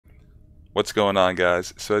What's going on,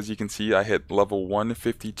 guys? So as you can see, I hit level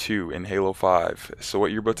 152 in Halo 5. So what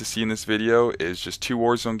you're about to see in this video is just two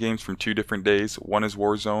Warzone games from 2 different days. One is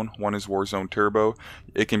Warzone, one is Warzone Turbo.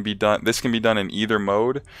 It can be done. This can be done in either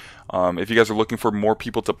mode. If you guys are looking for more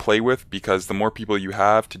people to play with, because the more people you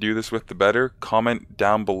have to do this with, the better, comment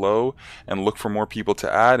down below and look for more people to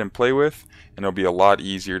add and play with, and it'll be a lot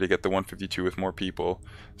easier to get the 152 with more people.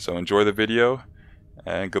 So enjoy the video,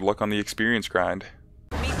 and good luck on the experience grind.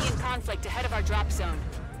 Conflict ahead of our drop zone.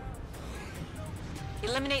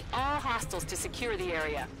 Eliminate all hostiles to secure the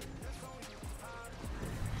area.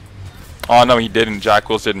 Oh no, he didn't. Jack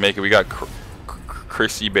Wills didn't make it. We got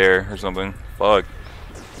Chrissy Bear or something. Fuck.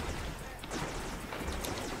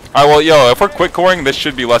 Alright, well, yo, if we're quick coring, this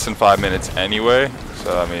should be less than 5 minutes anyway.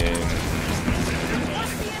 So, I mean...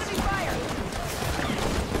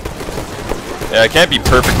 yeah, it can't be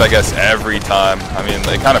perfect, I guess, every time. I mean,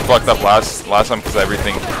 it kind of fucked up last time because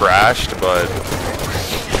everything crashed, but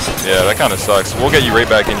yeah, that kind of sucks. We'll get you right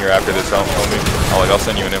back in here after this, homie. I'll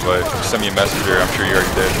send you an invite. Just send me a message here. I'm sure you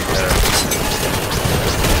already did. Yeah.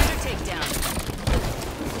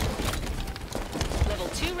 Level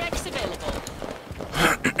 2 Rex available.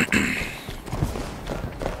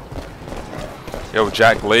 Yo,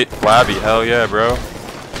 Jack late, Flabby, hell yeah, bro.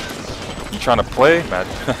 You trying to play? Mad.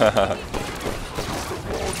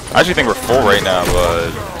 I actually think we're full right now,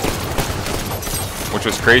 but which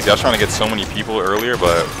was crazy. I was trying to get so many people earlier,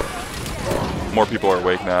 but more people are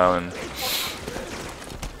awake now, and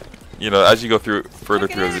you know, as you go further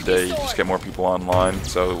through the day, you just get more people online.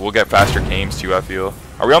 So we'll get faster games too, I feel.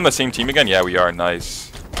 Are we on the same team again? Yeah, we are.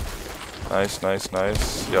 Nice. Nice.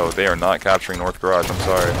 Yo, they are not capturing North Garage. I'm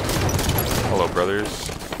sorry. Hello, brothers.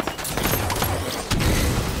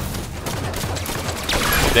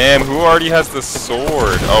 Damn, who already has the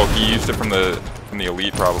sword? Oh, he used it from the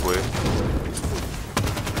elite, probably.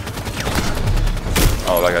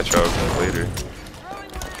 Oh, that got choked later.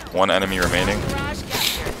 One enemy remaining.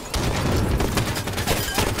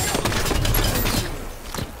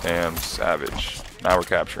 Damn, savage. Now we're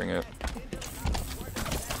capturing it.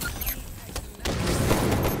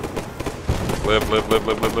 Live.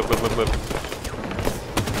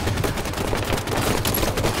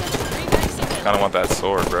 Kinda want that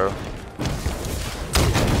sword, bro.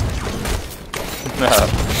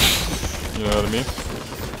 You know what I mean?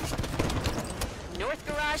 North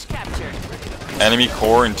Garage captured. Enemy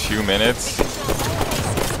core in 2 minutes.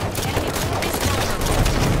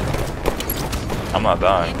 I'm not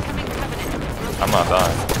dying.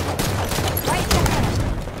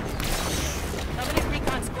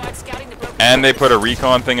 And they put a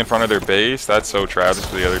recon thing in front of their base. That's so tragic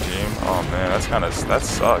for the other team. Oh man, that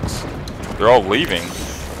sucks. They're all leaving.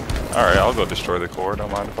 Alright, I'll go destroy the core.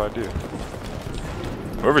 Don't mind if I do.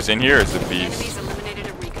 Whoever's in here is a beast. Enemies eliminated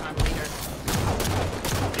a recon leader.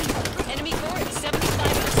 Enemy core at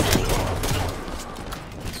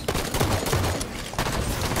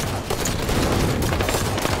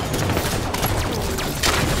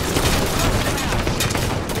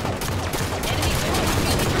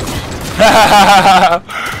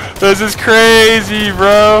This is crazy,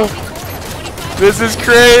 bro. This is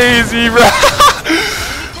crazy, bro.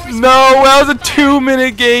 No, that was a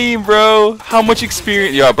 2-minute game, bro. How much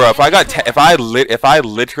experience? Yo, bro, if I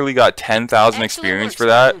literally got 10,000 experience for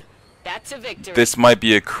that, that's a victory. this might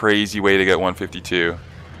be a crazy way to get 152.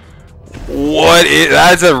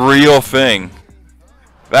 That's a real thing.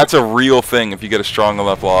 That's a real thing if you get a strong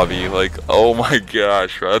enough lobby. Like, oh my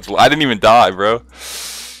gosh, bro. I didn't even die, bro.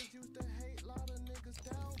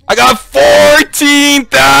 I got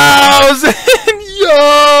 14,000!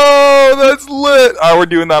 Yo, that's lit. Alright, we're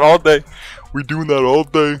doing that all day.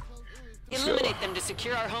 Eliminate them to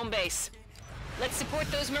secure our home base. Let's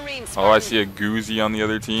support those Marines. Spartan. Oh, I see a Goozy on the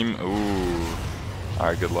other team. Ooh.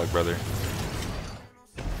 Alright, good luck, brother.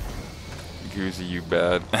 Goozy, you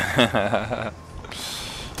bad.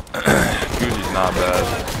 Goozy's not bad.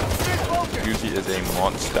 Goozy is a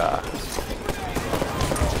monster.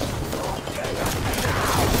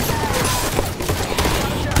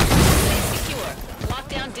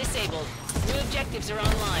 Disabled. New objectives are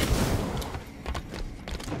online.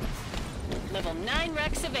 Level 9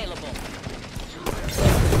 Rex available.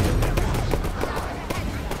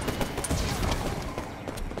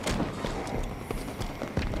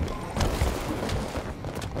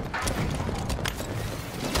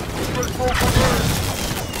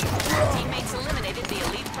 Teammates eliminated the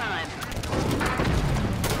elite prime.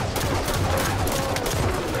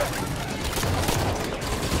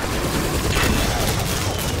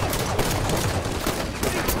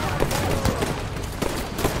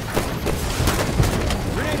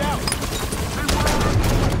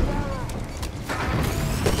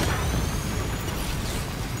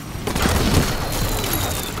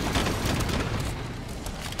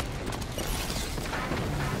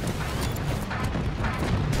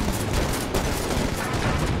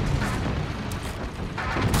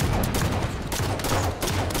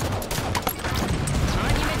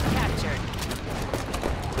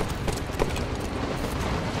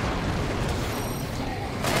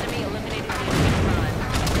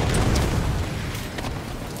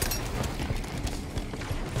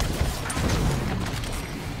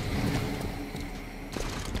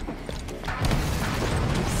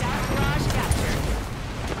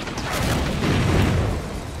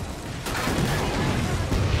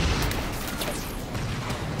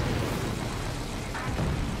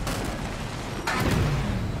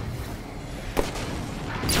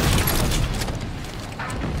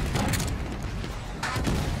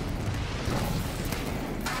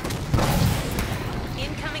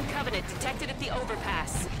 Covenant detected at the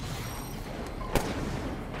overpass.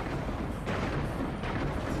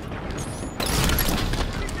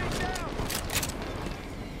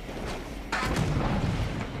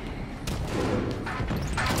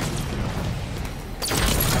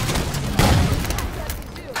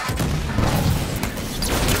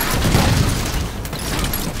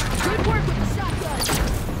 Good work with the shotgun.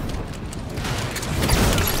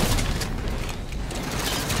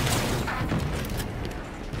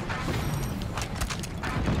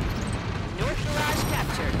 North Garage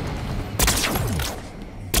captured.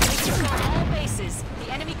 Secure all bases.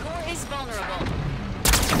 The enemy core is vulnerable.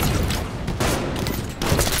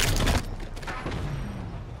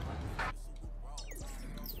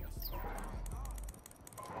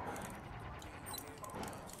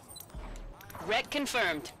 Wreck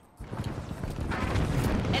confirmed.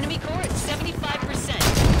 Enemy core at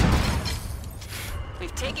 75%.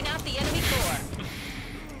 We've taken out the enemy core.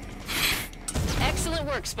 Excellent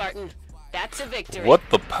work, Spartan. That's a victory. What,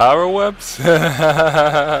 the power webs?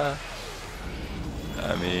 I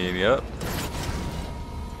mean, yep.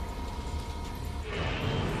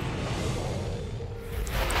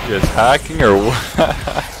 Just hacking or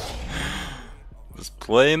what? Just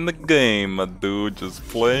playing the game, my dude. Just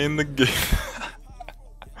playing the game.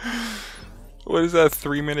 What is that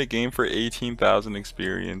 3-minute game for 18,000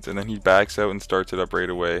 experience? And then he backs out and starts it up right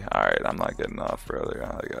away. Alright, I'm not getting off, brother.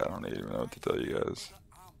 I don't even know what to tell you guys.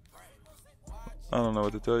 I don't know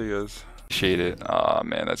what to tell you guys. Shade it. Aw,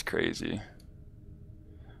 man, that's crazy.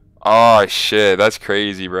 Oh shit, that's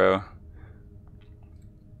crazy, bro.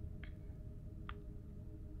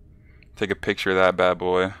 Take a picture of that bad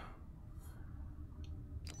boy.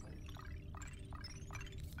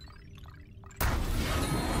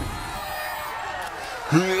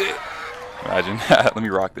 Imagine. Let me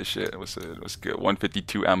rock this shit. What's good?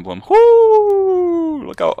 152 emblem. Whoo!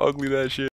 Look how ugly that shit.